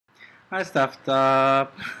I stuffed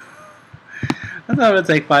up. I thought it would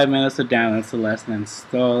take 5 minutes to download Celeste and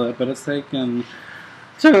install it, but it's taken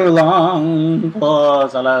too long for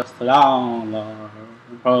Celeste,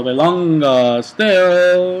 probably longer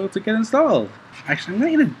still to get installed. Actually, I'm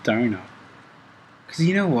gonna eat a donut. Because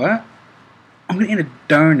you know what? I'm gonna eat a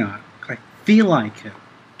donut. I feel like it.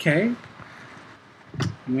 Okay?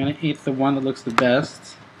 I'm gonna eat the one that looks the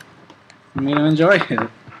best. I'm gonna enjoy it.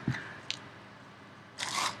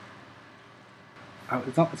 Oh,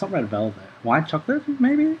 it's not red velvet. White chocolate,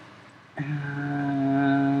 maybe?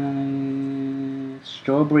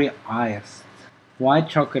 Strawberry iced. White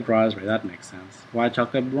chocolate raspberry, that makes sense. White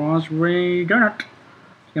chocolate raspberry donut.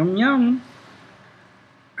 Yum yum.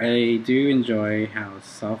 I do enjoy how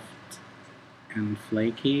soft and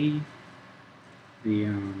flaky the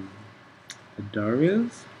dough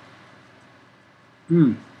is.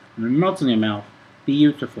 It melts in your mouth.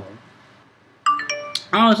 Beautiful.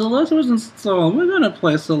 Oh, Celeste was installed. We're gonna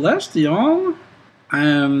play Celeste, y'all.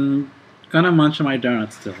 I'm gonna munch on my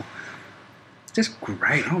donut still. It's just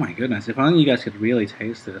great. Oh my goodness. If only you guys could really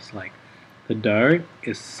taste this. Like, the dough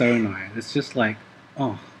is so nice. It's just like,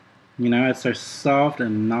 oh. You know, it's so soft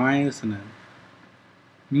and nice and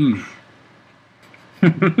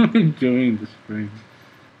enjoying the spring.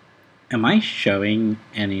 Am I showing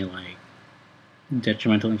any, like,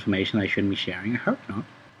 detrimental information I shouldn't be sharing? I hope not.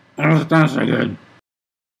 Oh, that's so good.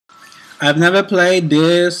 I've never played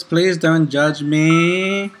this. Please don't judge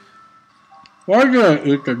me. Why did I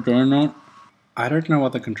eat the donut? I don't know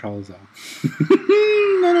what the controls are.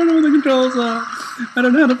 I don't know what the controls are. I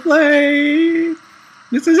don't know how to play.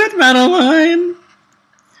 This is it, Madeline.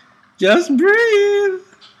 Just breathe.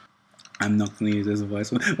 I'm not going to use this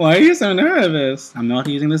voice. Why are you so nervous? I'm not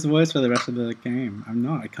using this voice for the rest of the game. I'm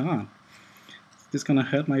not. I can't. It's just going to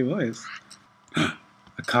hurt my voice. A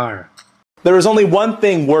car. There is only one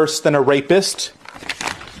thing worse than a rapist.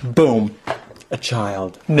 Boom. A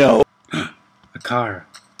child. No. A car.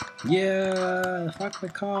 Yeah, fuck the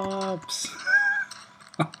cops.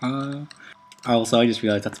 Also, I just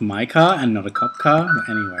realized that's my car and not a cop car. But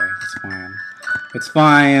anyway, it's fine. It's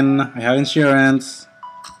fine. I have insurance.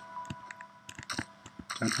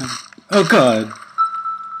 Don't have... Oh god.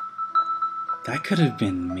 That could have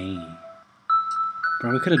been me.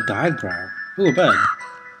 Bro, we could have died, bro. Ooh, a bed.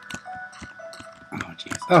 Oh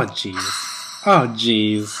jeez. Oh jeez. Oh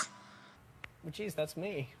jeez. Well, jeez, that's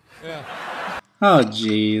me. Yeah. Oh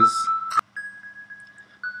jeez.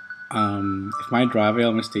 If my driveway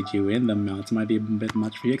almost did you in, the melt might be a bit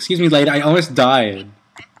much for you. Excuse me, lady, I almost died.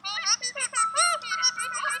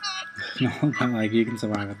 No, but like, you can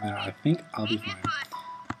survive it now. I think I'll be fine.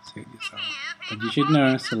 Suit yourself. But you should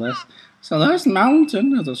know, Celeste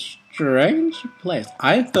Mountain is a strange place.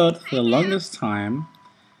 I thought for the longest time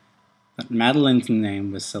that Madeline's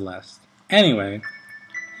name was Celeste. Anyway,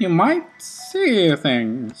 you might see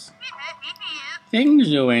things. Things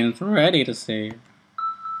you ain't ready to see.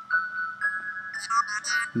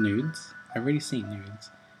 Nudes? I've already seen nudes.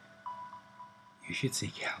 You should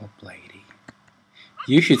seek help, lady.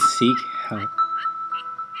 You should seek help.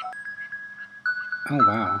 Oh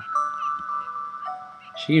wow.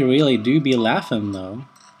 She really do be laughing though.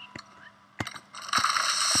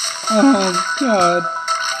 Oh god.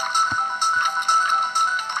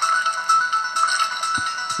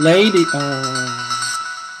 Lady, oh.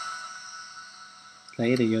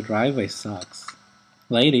 Lady, your driveway sucks.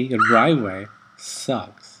 Lady, your driveway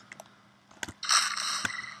sucks.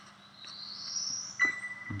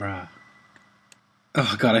 Bruh.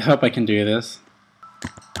 Oh god, I hope I can do this.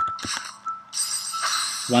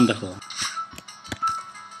 Wonderful.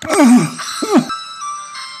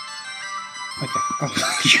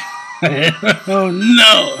 Okay. Oh, oh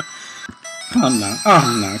no! Oh no.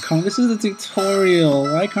 Oh no. Come on, this is a tutorial.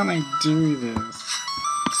 Why can't I do this?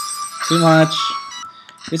 Too much.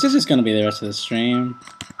 This is just gonna be the rest of the stream.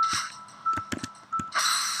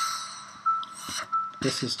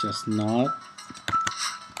 This is just not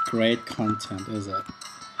great content, is it?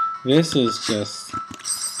 This is just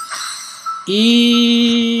ease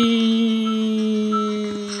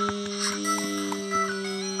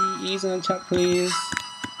in the chat, please.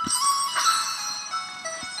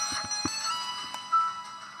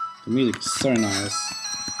 The music is so nice.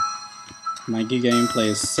 My gameplay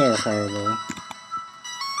is so horrible.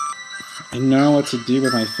 I know what to do,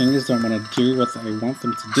 but my fingers don't want to do what I want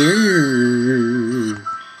them to do.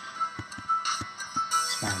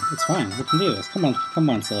 It's fine. It's fine. We can do this. Come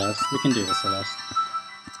on, Celeste. We can do this, Celeste.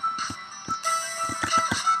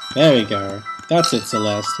 There we go. That's it,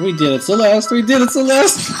 Celeste. We did it, Celeste. We did it,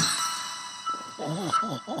 Celeste.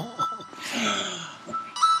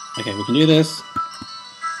 Okay, we can do this.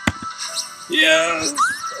 Yes!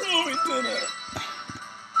 Oh, we did it!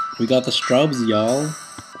 We got the strobes, y'all.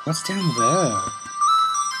 What's down there?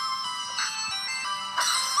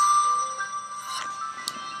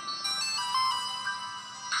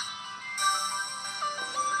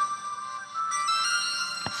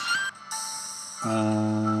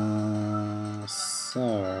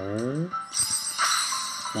 So...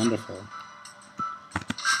 Wonderful.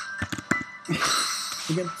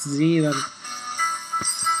 We get to see that...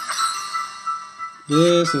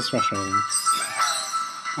 This is frustrating.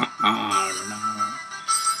 Oh,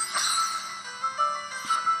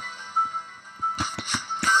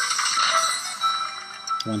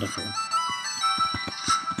 no. Wonderful.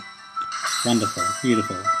 Wonderful.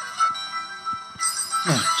 Beautiful.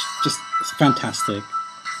 Oh, just fantastic.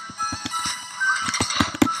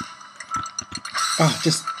 Oh,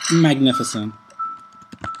 just magnificent.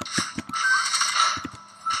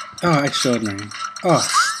 Oh, extraordinary. Oh,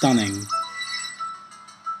 stunning.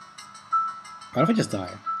 What if I just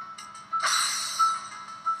die?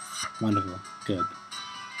 Wonderful. Good.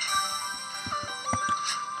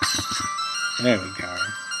 There we go.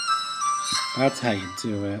 That's how you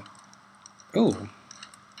do it. Oh.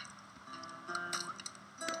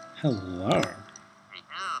 Hello.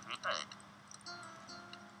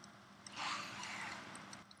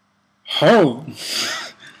 Ho!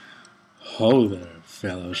 Ho there,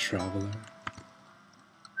 fellow traveler.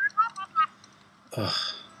 Ugh.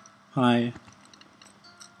 Hi.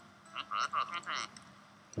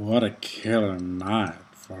 What a killer night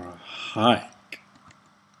for a hike.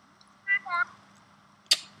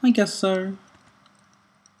 I guess so.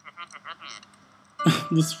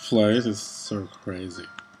 This place is so crazy.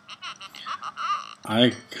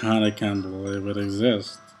 I kinda can't believe it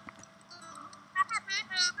exists.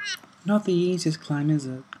 Not the easiest climb, is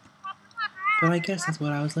it? But I guess that's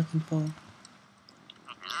what I was looking for.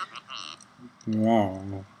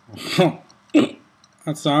 Wow.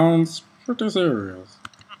 That sounds pretty serious.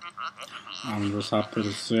 I'm just happy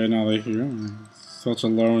to see another human. Such a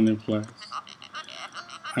lonely place.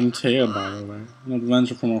 I'm Tia, by the way, an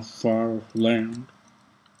adventure from a far-off land.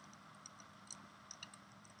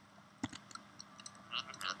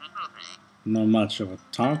 Not much of a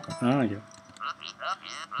talker, are you?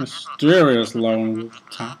 Mysterious lone wolf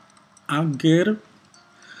type. I'll get it.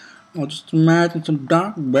 I'll just imagine some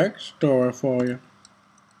dark backstory for you.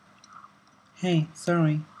 Hey,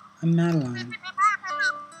 sorry, I'm Madeline.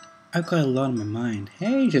 I've got a lot on my mind.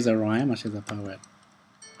 Hey, she's a rhyme or she's a poet?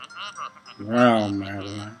 Well,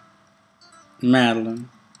 Madeline.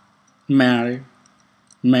 Mary,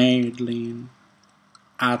 Madeline.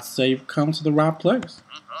 I'd say you've come to the right place.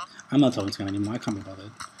 I'm not talking to him anymore, I can't be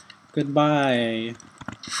bothered. Goodbye.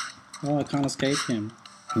 Oh, I can't escape him.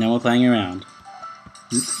 No more playing around.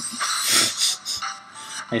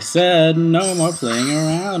 I said no more playing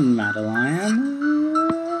around, Madeline.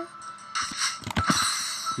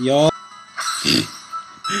 Y'all.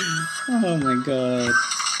 Oh my god.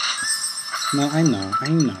 No, I know,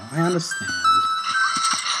 I understand.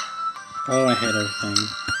 Oh, I hate everything.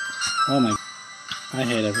 Oh my, I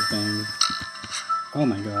hate everything. Oh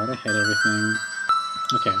my god, I hate everything.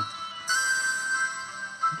 Okay.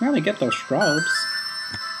 Gotta get those strobes.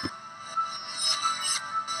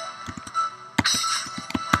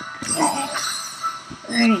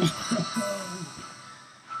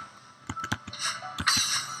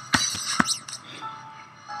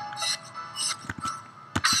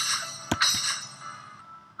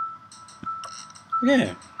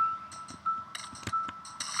 Yeah.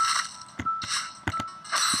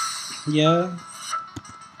 Yeah.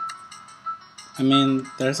 I mean,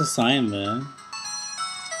 there's a sign there.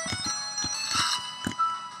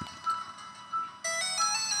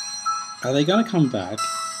 Are they gonna come back?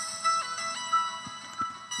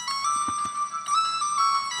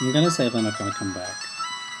 I'm gonna say they're not gonna come back.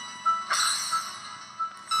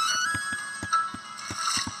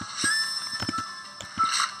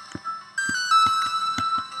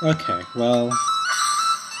 Okay, well,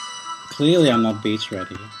 clearly I'm not beach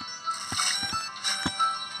ready.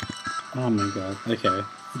 Oh my god, okay.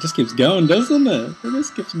 It just keeps going, doesn't it? It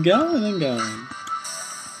just keeps going and going.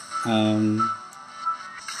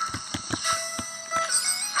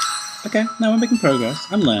 Okay, now we're making progress.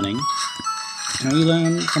 I'm learning. And we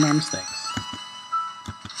learn from our mistakes.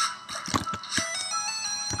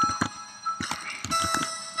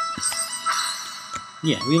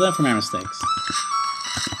 Yeah, we learn from our mistakes.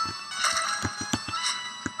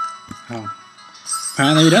 Oh.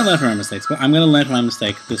 Apparently we don't learn from our mistakes, but I'm gonna learn from my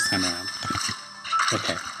mistake this time around.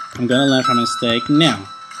 Okay. I'm gonna learn from my mistake now.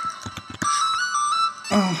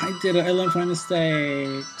 Oh, I did it. I learned from my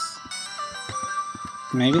mistakes.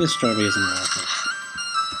 Maybe the strawberry isn't worth it.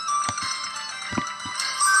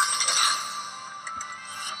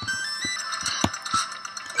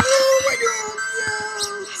 Oh my god,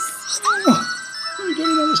 yes! Oh, I get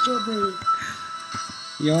another strawberry.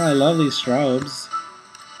 Yo, I love these strobes.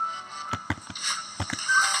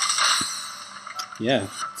 Yeah,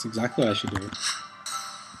 that's exactly what I should do.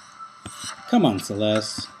 Come on,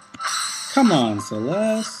 Celeste. Come on,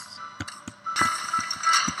 Celeste.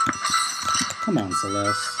 Come on,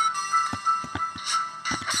 Celeste.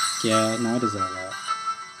 Yeah, no, I deserve that.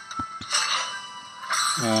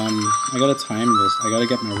 I gotta time this. I gotta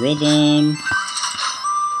get my rhythm.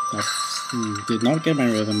 I did not get my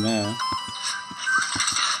rhythm there.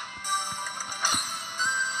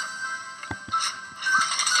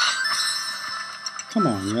 Come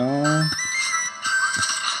on, y'all.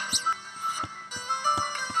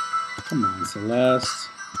 Come on, Celeste.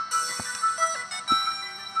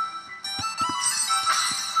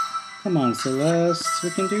 Come on, Celeste. We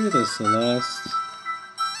can do this, Celeste.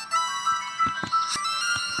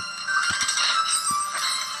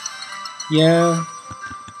 Yeah.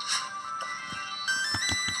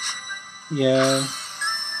 Yeah.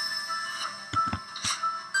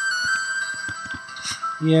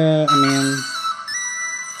 Yeah, I mean...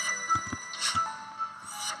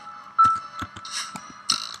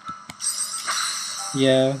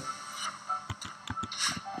 Yeah.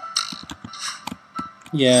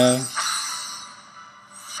 Yeah.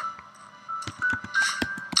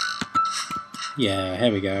 Yeah,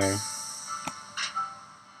 here we go.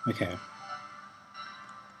 Okay.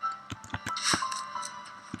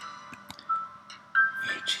 Oh,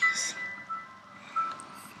 jeez.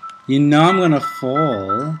 You know I'm gonna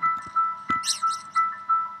fall.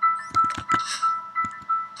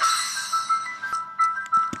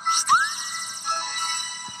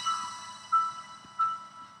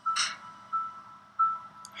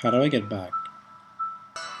 How do I get back?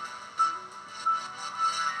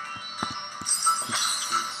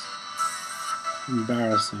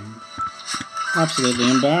 Embarrassing. Absolutely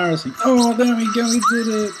embarrassing. Oh, there we go, we did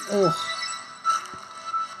it. Oh.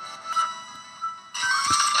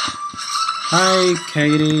 Hi,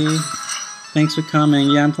 Katie. Thanks for coming.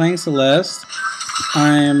 Yeah, I'm playing Celeste.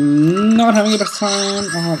 I'm not having a best time.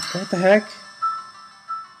 Oh, what the heck?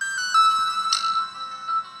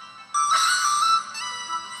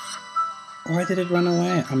 Why did it run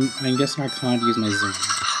away? I'm guessing I can't use my zoom.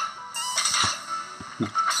 No.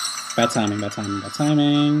 Bad timing, bad timing, bad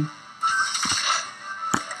timing.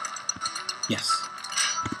 Yes.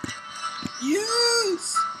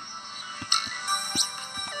 Yes!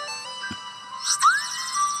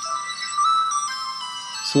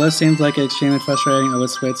 Celeste seems like extremely frustrating. I would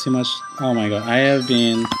swear too much. Oh my god, I have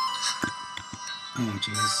been... Oh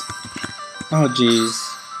jeez. Oh jeez.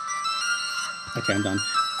 Okay, I'm done.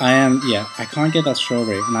 I can't get that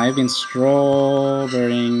strawberry, and I've been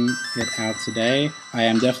strawberrying it out today. I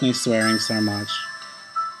am definitely swearing so much.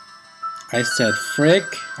 I said frick.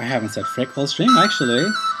 I haven't said frick all stream,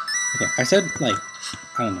 actually. Okay, I said, like,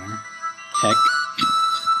 I don't know. Heck.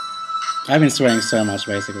 I've been swearing so much,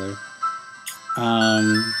 basically. But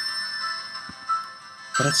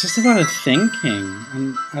it's just about thinking,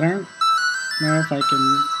 and I don't know if I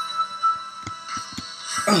can...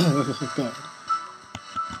 Oh, God.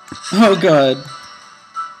 Oh, God.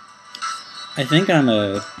 I think I'm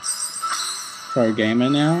a pro gamer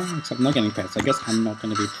now, except I'm not getting pets. I guess I'm not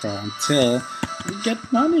going to be pro until I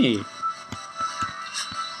get money.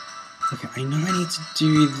 Okay, I know I need to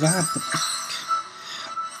do that, but...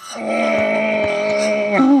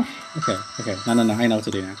 Oh. Okay. No, I know what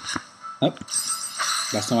to do now. Nope.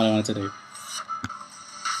 That's not what I wanted to do.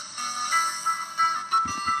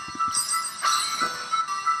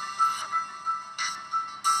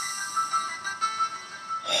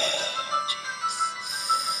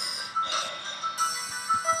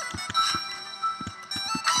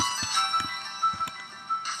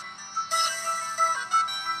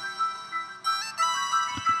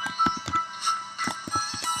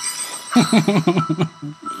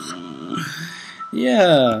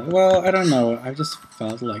 Yeah, well, I don't know. I just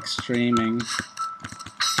felt like streaming.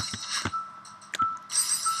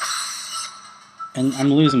 And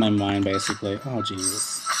I'm losing my mind, basically. Oh,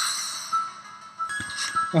 jeez.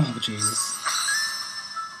 Oh, jeez.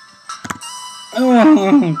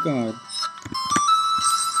 Oh, God.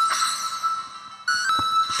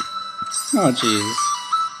 Oh, jeez.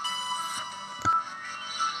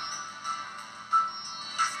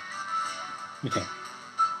 Okay.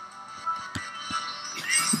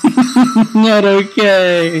 Not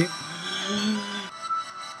okay.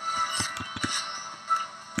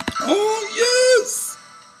 Oh, yes!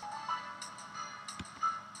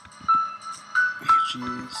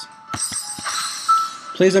 jeez.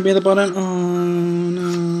 Please don't be at the bottom. Oh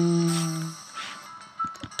no.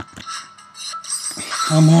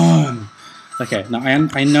 Come on. Okay, now I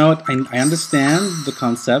understand the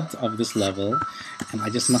concept of this level, and I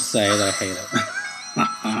just must say that I hate it.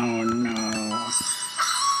 Oh no.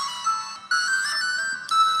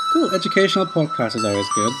 Cool, educational podcast is always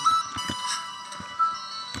good.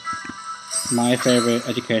 My favorite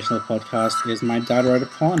educational podcast is My Dad Wrote a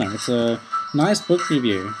Porno. It's a nice book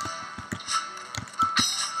review.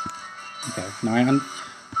 Okay, now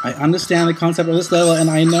I understand the concept of this level, and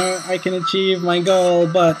I know I can achieve my goal,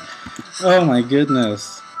 but oh my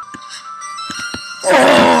goodness.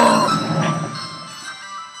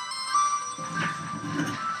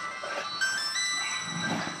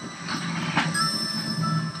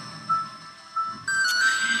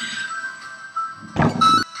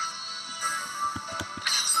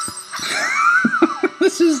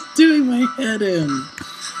 This is doing my head in.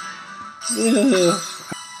 Ugh.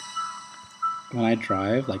 When I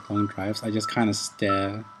drive, like long drives, I just kind of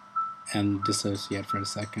stare and dissociate for a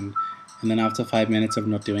second. And then after 5 minutes of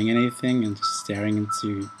not doing anything and just staring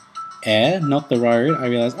into air, not the road, I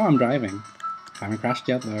realize, oh, I'm driving. Haven't crashed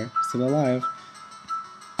yet though, still alive.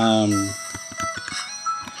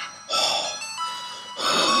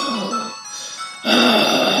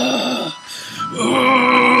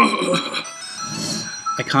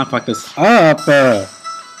 I can't fuck this up.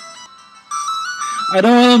 I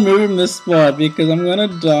don't want to move from this spot because I'm gonna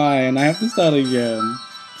die and I have to start again.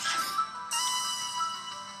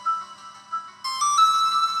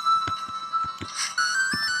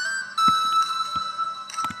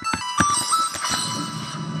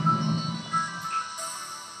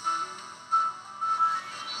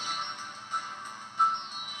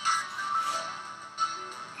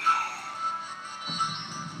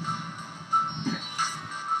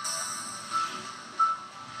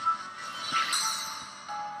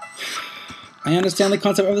 I understand the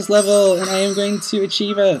concept of this level, and I am going to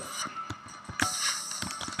achieve it.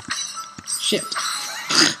 Shit.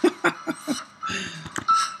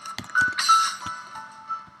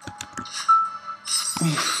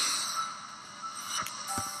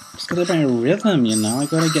 Just gotta be my rhythm, you know? I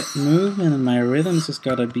gotta get moving, and my rhythm's just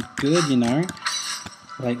gotta be good, you know?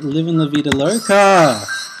 Like living la vida loca.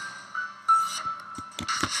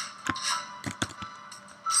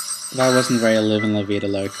 That wasn't very living la vida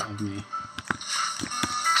loca of me.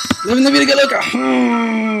 Living la vida loca!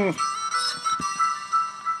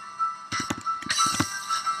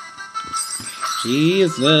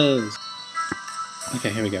 Jesus!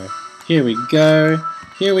 Okay, here we go. Here we go.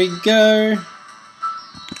 Here we go.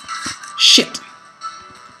 Shit!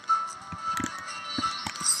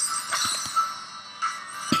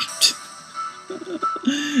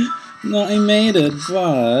 No, I made it,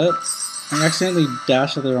 but I accidentally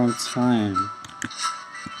dashed at the wrong time.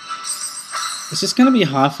 It's just gonna be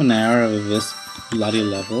half an hour of this bloody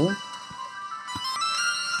level.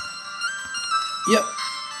 Yep.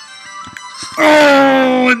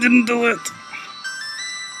 Oh, I didn't do it!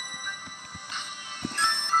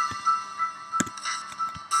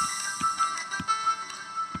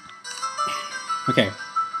 Okay.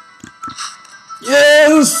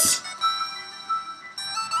 Yes!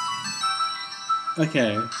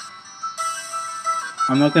 Okay.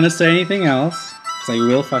 I'm not gonna say anything else, because I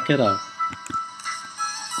will fuck it up.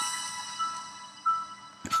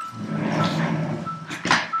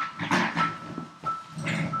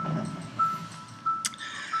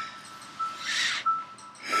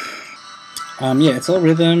 Yeah, it's all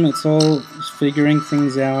rhythm, it's all figuring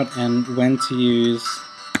things out and when to use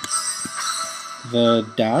the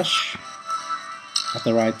dash at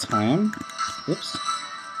the right time. Oops.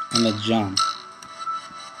 And the jump.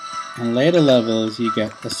 And later levels you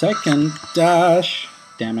get the second dash.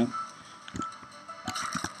 Damn it.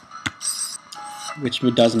 Which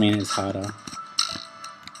does mean it's harder.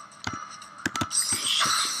 Shit.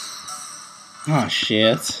 Oh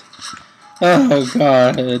shit. Oh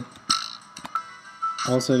god.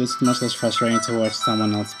 Also, it's much less frustrating to watch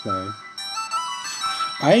someone else play.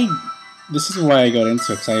 This is why I got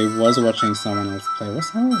into it, because I was watching someone else play. What's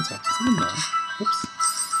that? Is someone there? Oops.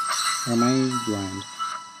 Or am I blind?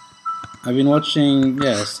 I've been watching,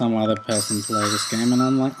 yeah, some other person play this game, and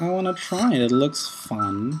I'm like, I want to try it. It looks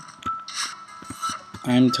fun.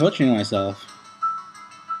 I'm torturing myself.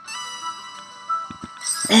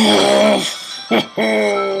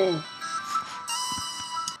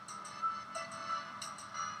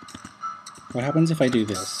 What happens if I do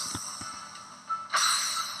this?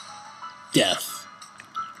 Death.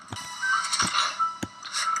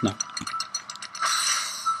 No.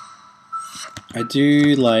 I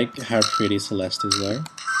do like how pretty Celeste is though.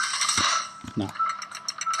 No.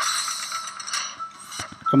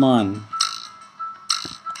 Come on.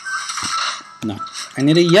 No. I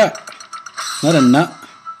need a yuck, not a nut.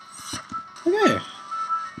 Okay.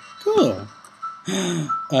 Cool.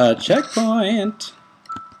 Checkpoint.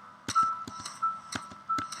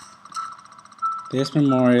 This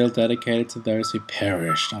memorial dedicated to those who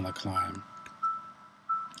perished on the climb.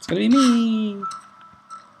 It's gonna be me.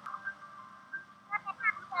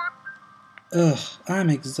 Ugh, I'm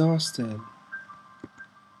exhausted.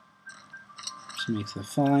 She makes a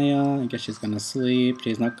fire. I guess she's gonna sleep.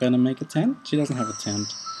 She's not gonna make a tent. She doesn't have a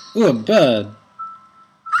tent. Ooh, a bird.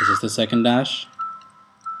 Is this the second dash?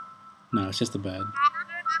 No, it's just a bird.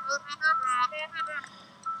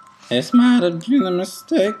 This might have been a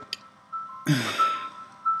mistake.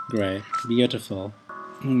 Great. Beautiful.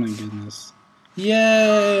 Oh my goodness.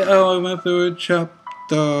 Yay! Oh, I went through a chapter.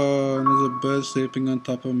 There's a bird sleeping on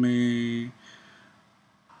top of me.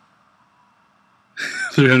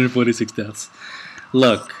 346 deaths.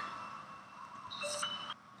 Look.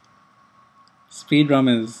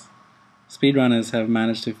 Speedrunners have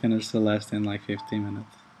managed to finish Celeste in like 15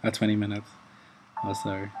 minutes. 20 minutes or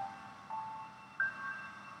so.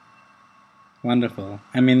 Wonderful.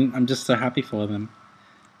 I mean, I'm just so happy for them.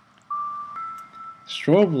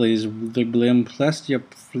 Strawberries will bloom plus your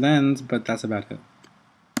friends, but that's about it.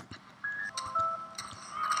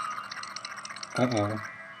 Uh-oh.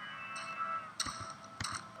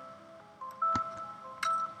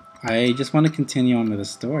 I just want to continue on with the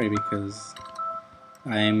story because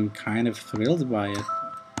I'm kind of thrilled by it.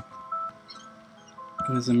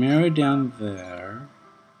 There's a mirror down there.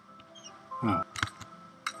 Oh.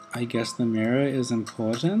 I guess the mirror is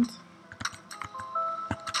important?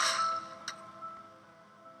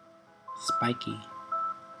 Spiky.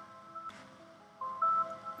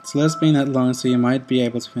 It's less been that long, so you might be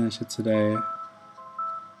able to finish it today.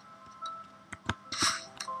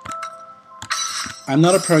 I'm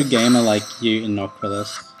not a pro gamer like you in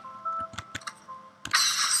Noquilus.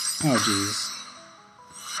 Oh jeez.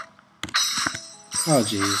 Oh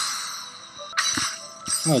jeez.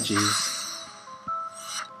 Oh jeez.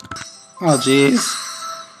 Oh jeez.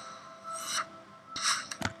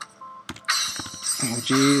 Oh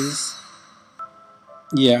jeez.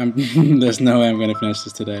 Yeah, there's no way I'm gonna finish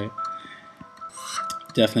this today.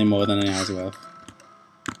 Definitely more than an hour's worth.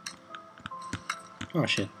 Oh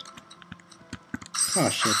shit. Oh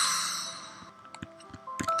shit.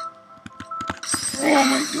 Oh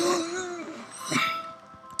my god.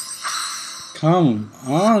 Come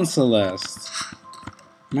on, Celeste.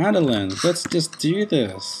 Madeline, let's just do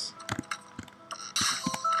this.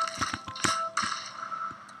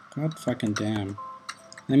 God fucking damn.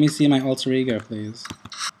 Let me see my alter ego, please.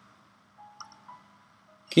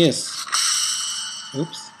 Kiss.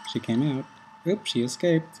 Oops, she came out. Oops, she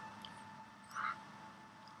escaped.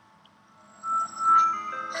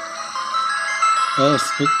 Oh,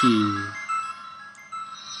 spooky.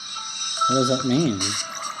 What does that mean?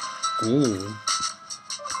 Ooh.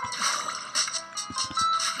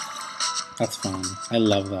 That's fun. I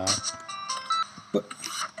love that. But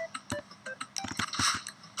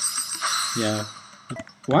yeah.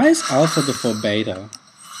 Why is alpha before beta?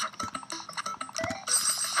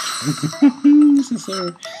 This is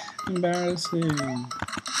so embarrassing.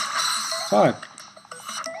 Fuck.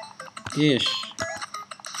 Ish.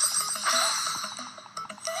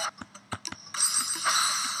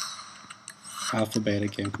 Alpha beta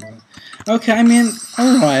game. Okay, I mean,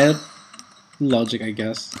 alright. Logic, I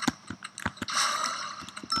guess.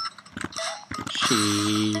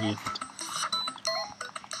 Shit.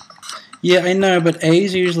 Yeah, I know, but A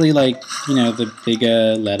is usually like, you know, the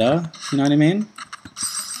bigger letter. You know what I mean?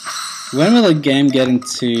 When will a game get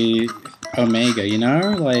into Omega, you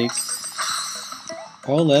know? Like,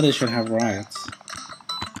 all letters should have rights.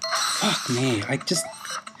 Fuck me, I just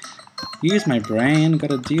use my brain,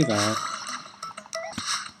 gotta do that.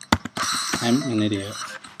 I'm an idiot.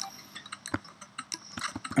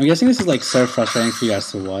 I'm guessing this is like so frustrating for you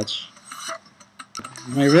guys to watch.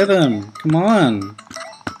 My rhythm, come on.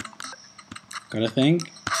 Gotta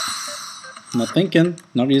think. I'm not thinking,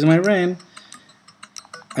 not using my brain.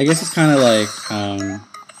 I guess it's kind of like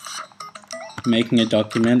making a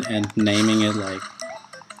document and naming it like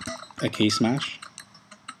a key smash.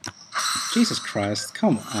 Jesus Christ,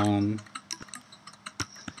 come on.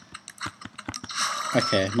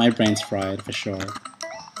 Okay, my brain's fried for sure.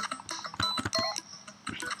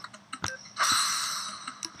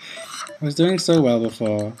 I was doing so well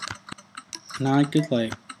before. Now I could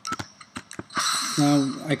like...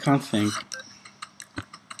 No, I can't think.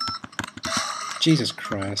 Jesus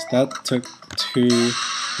Christ, that took too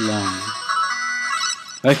long.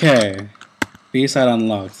 Okay. B-side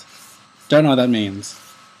unlocked. Don't know what that means.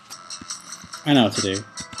 I know what to do.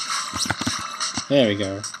 There we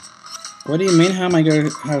go. What do you mean? How am I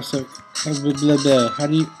going? How so? How blah, blah, blah. How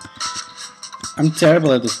do you? I'm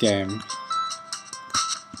terrible at this game.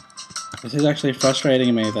 This is actually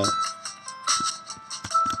frustrating me that.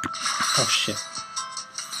 Oh shit.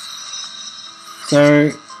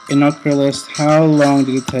 So, Inoculist, how long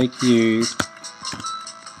did it take you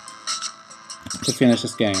to finish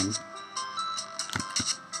this game?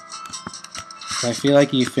 I feel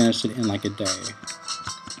like you finished it in like a day.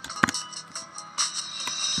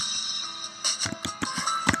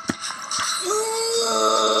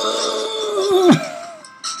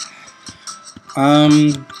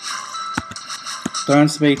 Don't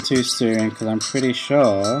speak too soon because I'm pretty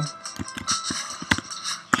sure.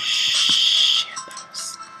 Shit,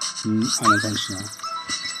 that was unintentional.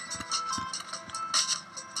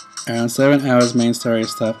 Around 7 hours main story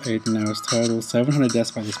stuff, 18 hours total, 700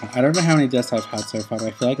 deaths by this point. I don't know how many deaths I've had so far, but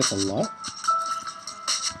I feel like it's a lot.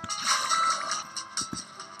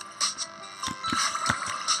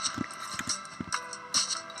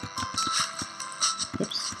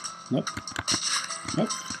 Oops. Nope. Nope.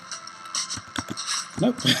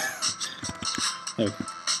 Nope. There we go.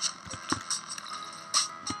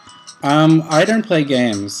 I don't play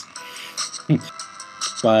games.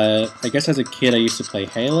 But I guess as a kid I used to play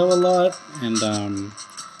Halo a lot, and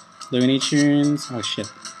Looney Tunes. Oh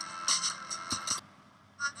shit.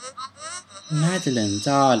 Madeline,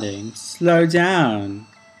 darling, slow down.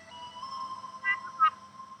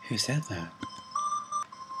 Who said that?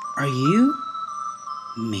 Are you?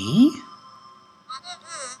 Me?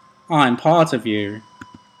 I'm part of you.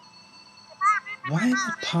 Why do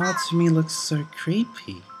parts of me look so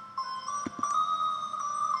creepy?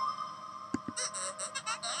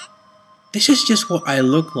 This is just what I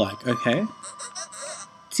look like, okay?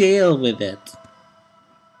 Deal with it.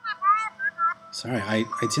 Sorry, I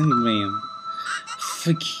didn't mean...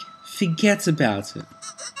 Forget about it.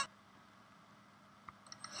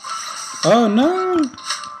 Oh no!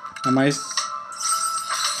 Am I...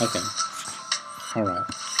 Okay. Alright.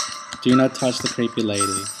 Do not touch the creepy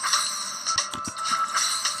lady.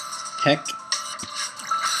 Heck.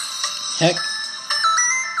 Heck.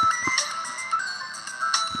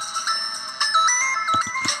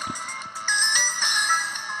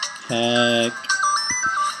 Heck.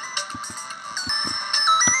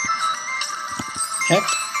 Heck.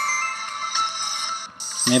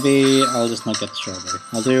 Maybe I'll just not get the strawberry.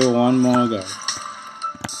 I'll do one more go.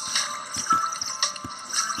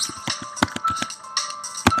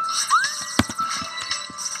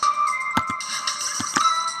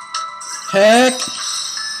 Heck!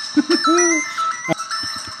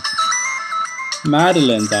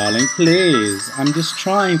 Madeline, darling, please. I'm just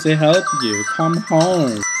trying to help you. Come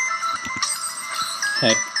home.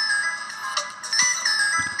 Heck.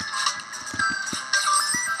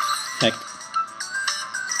 Heck.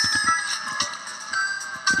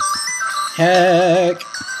 Heck.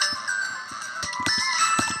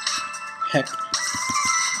 Heck.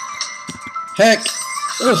 Heck.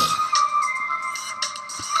 Ugh.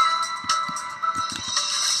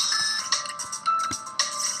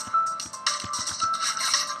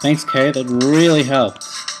 Thanks, Kay. That really helped.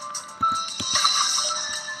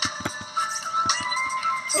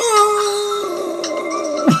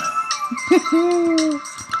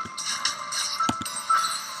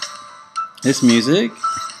 This music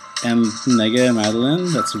and Nega and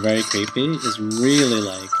Madeline, that's very creepy, is really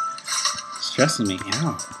like stressing me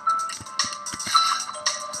out.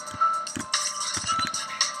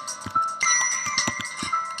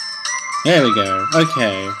 There we go.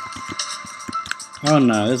 Okay. Oh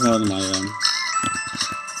no, there's more than one of them.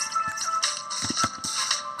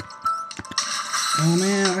 Oh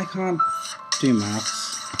man, I can't do maths.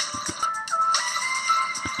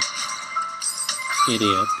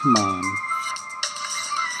 Idiot, come on.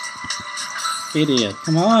 Idiot,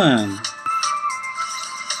 come on!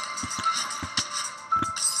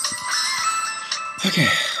 Okay.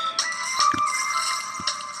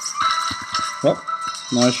 Well,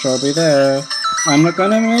 no strawberry there. I'm not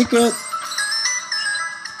gonna make it!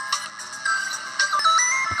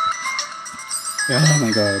 Oh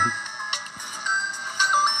my god.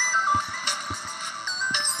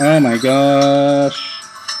 Oh my gosh.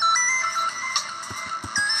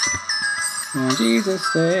 When Jesus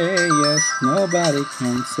say yes, nobody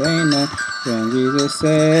can say no. When Jesus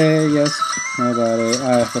say yes, nobody...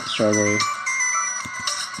 I got the strawberry.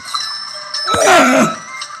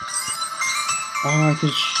 Oh, I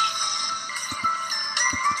could...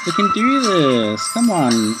 We can do this! Come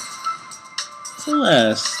on!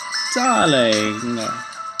 Celeste, darling.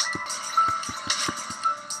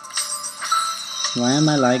 Why am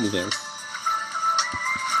I like this?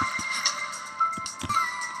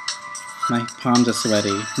 My palms are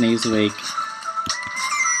sweaty, knees weak.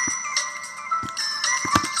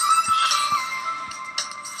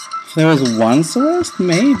 If there was one Celeste,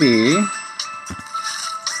 maybe.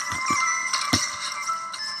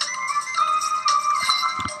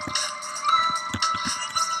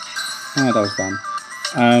 Oh, that was dumb.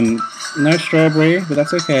 No strawberry, but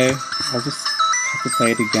that's okay. I'll just have to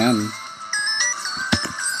play it again.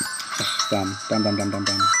 Dumb.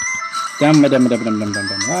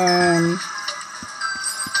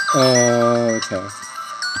 Okay.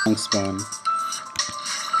 Long spawn.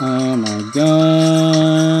 Oh my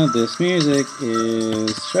god, this music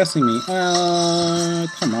is stressing me out.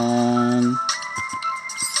 Come on.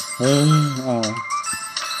 Oh.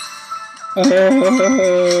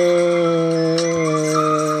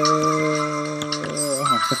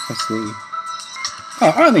 Let's see.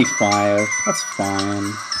 Oh, only 5. That's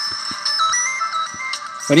fine.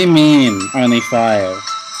 What do you mean, only 5?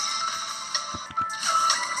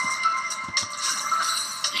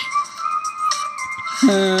 Oh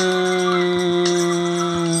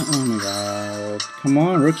my god. Come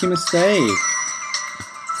on, rookie mistake.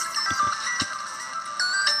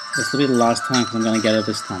 This will be the last time because I'm gonna get it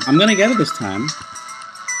this time. I'm gonna get it this time.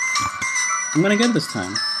 I'm gonna get it this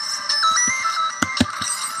time.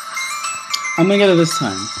 I'm gonna get it this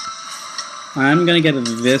time. I'm gonna get it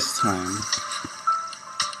this time.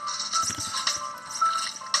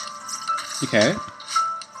 Okay.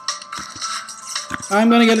 I'm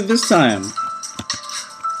gonna get it this time.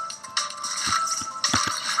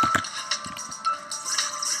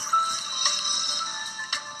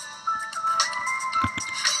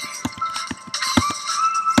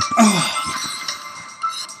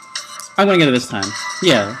 I'm gonna get it this time.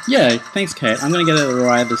 Yeah, thanks Kate. I'm gonna get it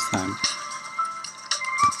right this time.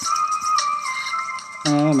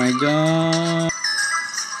 Oh my god.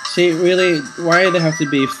 See, really, why do they have to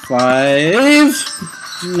be 5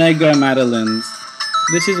 Mega Madeleines?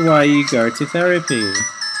 This is why you go to therapy.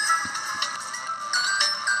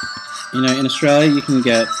 You know, in Australia you can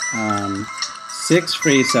get 6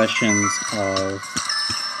 free sessions of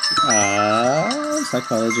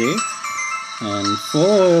psychology. And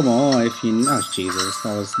 4 more if you... Oh, Jesus,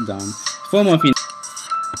 that was dumb. 4 more if you...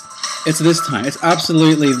 It's this time. It's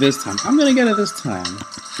absolutely this time. I'm gonna get it this time.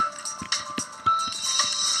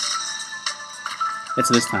 It's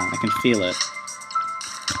this time. I can feel it.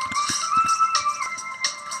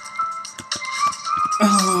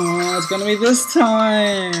 Oh, it's gonna be this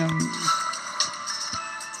time.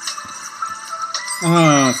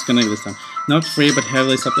 Oh, it's gonna be this time. Not free, but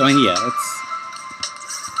heavily supplemented. I mean, yeah, it's...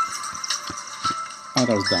 Oh,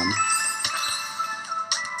 that was dumb.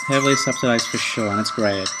 Heavily subsidized for sure, and it's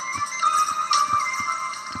great.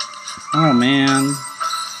 Oh, man.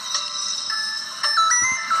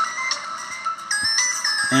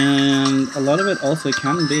 And a lot of it also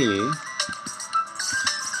can be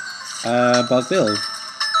bulk build.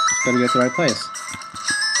 Just gotta go to the right place.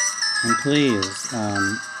 And please,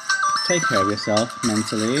 take care of yourself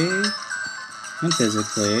mentally and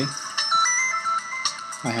physically.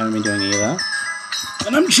 I haven't been doing either.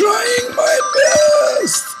 And I'm trying my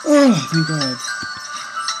best! Oh, thank God.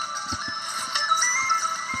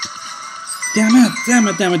 Damn it.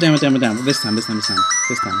 This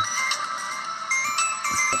time.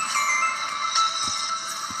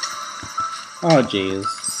 Oh, jeez.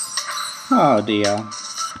 Oh, dear.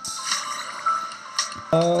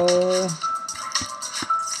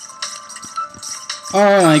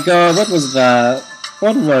 Oh my god, what was that?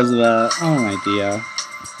 Oh my dear.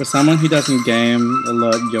 For someone who doesn't game a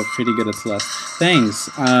lot, you're pretty good at Celeste. Thanks.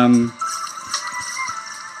 No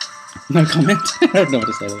comment? I don't know what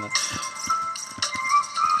to say to that.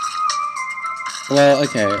 Well,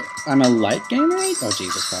 okay. I'm a light gamer? Oh,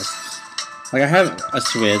 Jesus Christ. Like, I have a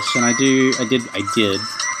Switch, and I did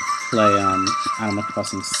play, Animal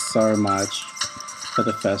Crossing so much for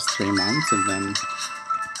the first 3 months, and then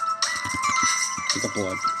I got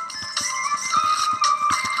bored.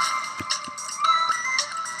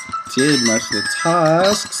 Did most of the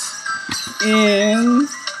tasks in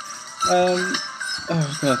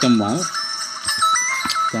like a month.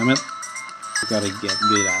 Damn it. I gotta get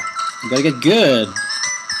good at. I gotta get good.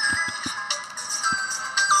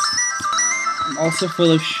 I'm also full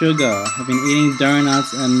of sugar. I've been eating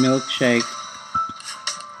donuts and milkshake.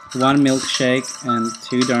 1 milkshake and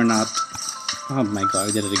 2 donuts. Oh my god,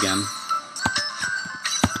 I did it again.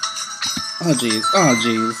 Oh jeez.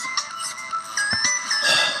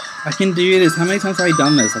 I can do this. How many times have I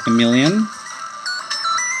done this? Like a million?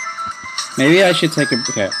 Maybe I should take a...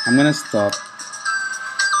 Okay, I'm gonna stop.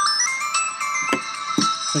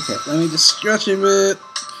 Okay, let me just stretch a bit.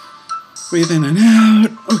 Breathe in and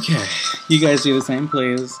out. Okay, you guys do the same,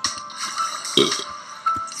 please.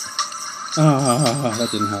 Oh, that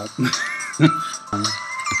didn't help.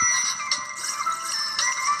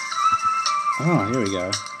 Oh, here we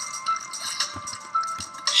go.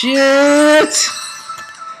 Shit!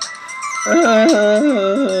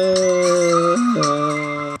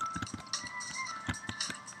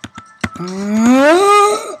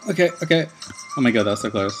 Okay. Oh my god, that was so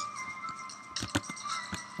close.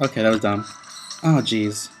 Okay, that was dumb. Oh,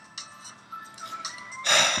 jeez.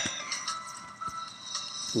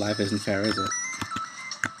 Life isn't fair, is it?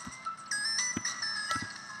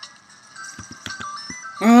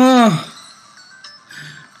 Oh!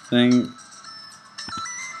 Thing.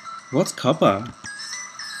 What's copper?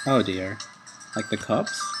 Oh dear. Like the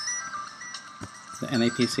cops? The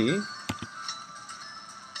NAPC?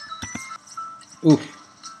 Oof.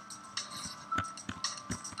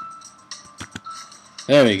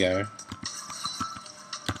 There we go.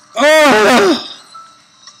 Oh!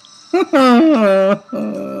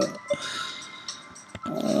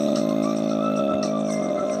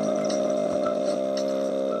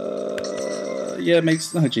 Yeah, it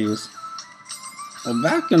makes... Oh, jeez. Well,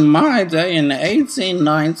 back in my day, in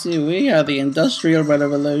 1890, we had the Industrial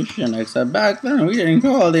Revolution. Except back then, we didn't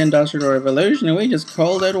call it the Industrial Revolution, we just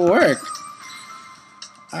called it work.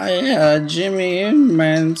 I had Jimmy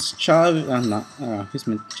Immense Chavez... Oh, no. Oh, who's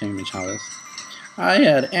Jimmy Chavez? I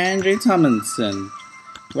had Andrew Tomlinson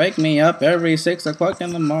wake me up every 6 o'clock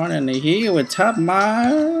in the morning. He would tap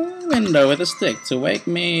my window with a stick to wake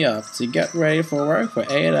me up to get ready for work for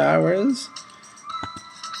 8 hours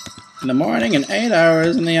in the morning and 8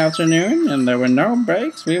 hours in the afternoon, and there were no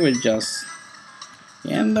breaks. We were just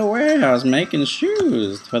in the warehouse making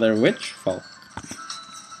shoes for the rich folk.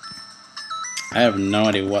 I have no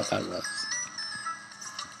idea what that was.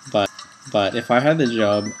 But if I had the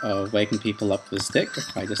job of waking people up with a stick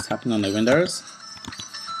by just tapping on their windows,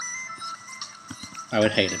 I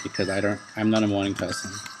would hate it because I'm not a morning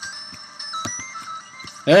person.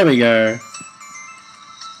 There we go.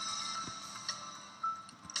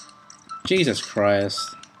 Jesus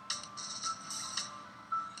Christ.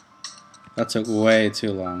 That took way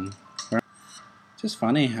too long. It's just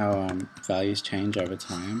funny how values change over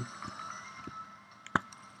time.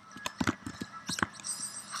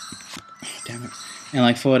 Oh, damn it. In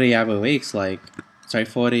like 40-hour weeks, like... Sorry,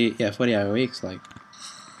 40-hour weeks, like...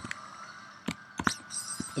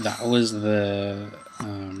 That was the...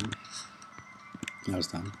 I was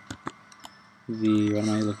done. What am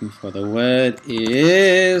I looking for? The word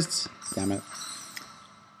is... Damn it.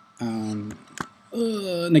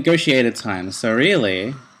 Negotiated time. So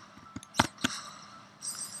really...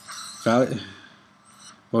 What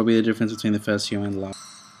would be the difference between the first human and the last?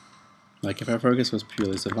 Like, if our focus was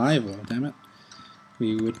purely survival, damn it,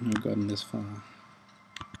 we wouldn't have gotten this far.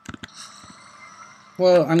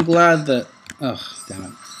 Well, I'm glad that... Ugh, damn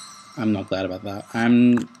it. I'm not glad about that.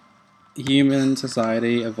 Human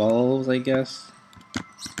society evolves, I guess.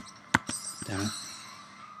 Damn it.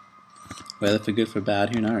 Whether for good, for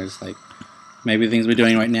bad, who knows? Like, maybe things we're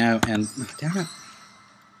doing right now and... Damn it.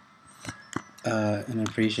 And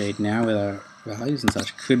appreciate now with our values and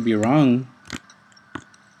such could be wrong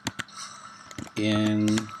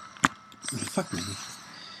in... Oh, fuck me.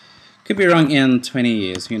 Could be wrong in 20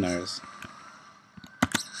 years, who knows?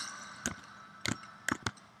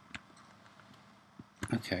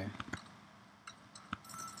 Okay.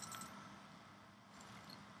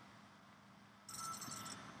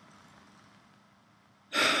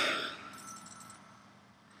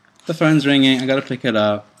 The phone's ringing, I gotta pick it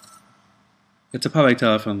up. It's a public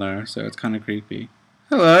telephone though, so it's kinda creepy.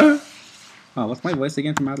 Hello? Oh, what's my voice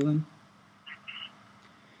again for Madeline?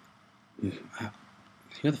 Who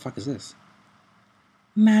the fuck is this?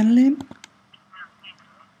 Madeline?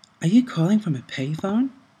 Are you calling from a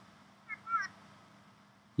payphone?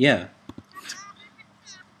 Yeah.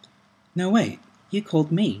 No, wait. You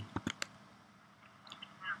called me.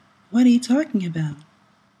 What are you talking about?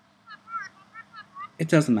 It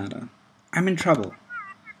doesn't matter. I'm in trouble.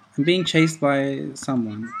 I'm being chased by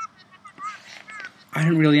someone. I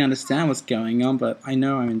don't really understand what's going on, but I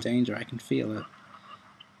know I'm in danger. I can feel it.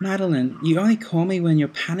 Madeline, you only call me when you're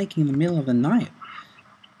panicking in the middle of the night.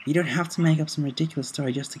 You don't have to make up some ridiculous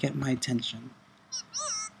story just to get my attention.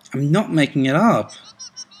 I'm not making it up.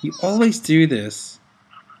 You always do this.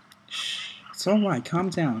 Shh. It's alright, calm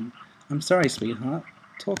down. I'm sorry, sweetheart.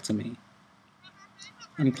 Talk to me.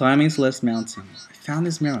 I'm climbing Celeste Mountain. I found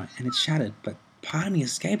this mirror, and it's shattered, but part of me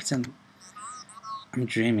escaped and... I'm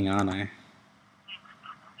dreaming, aren't I?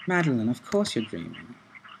 Madeline, of course you're dreaming.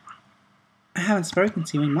 I haven't spoken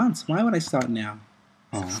to you in months. Why would I start now?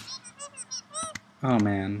 Oh. Oh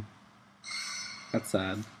man. That's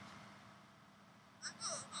sad.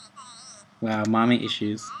 Wow, mommy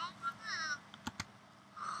issues.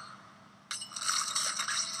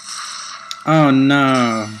 Oh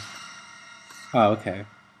no. Oh, okay.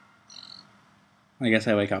 I guess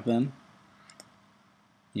I wake up then.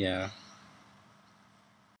 Yeah.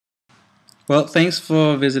 Well, thanks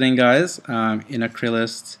for visiting, guys. In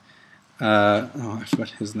Acrylist. I forgot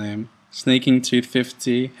his name. Sneaking Tooth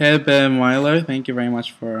 50. Hair Bear Milo, thank you very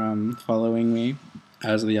much for following me,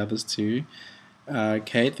 as the others too.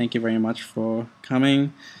 Kate, thank you very much for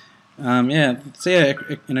coming. Yeah, so yeah,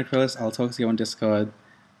 in Acrylist, I'll talk to you on Discord.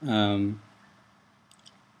 I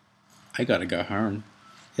gotta go home.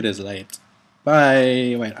 It is late.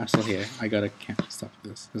 Bye. Wait, I'm still here. I gotta can't stop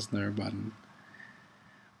this. There's no button.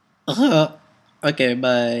 Okay,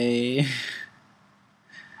 bye.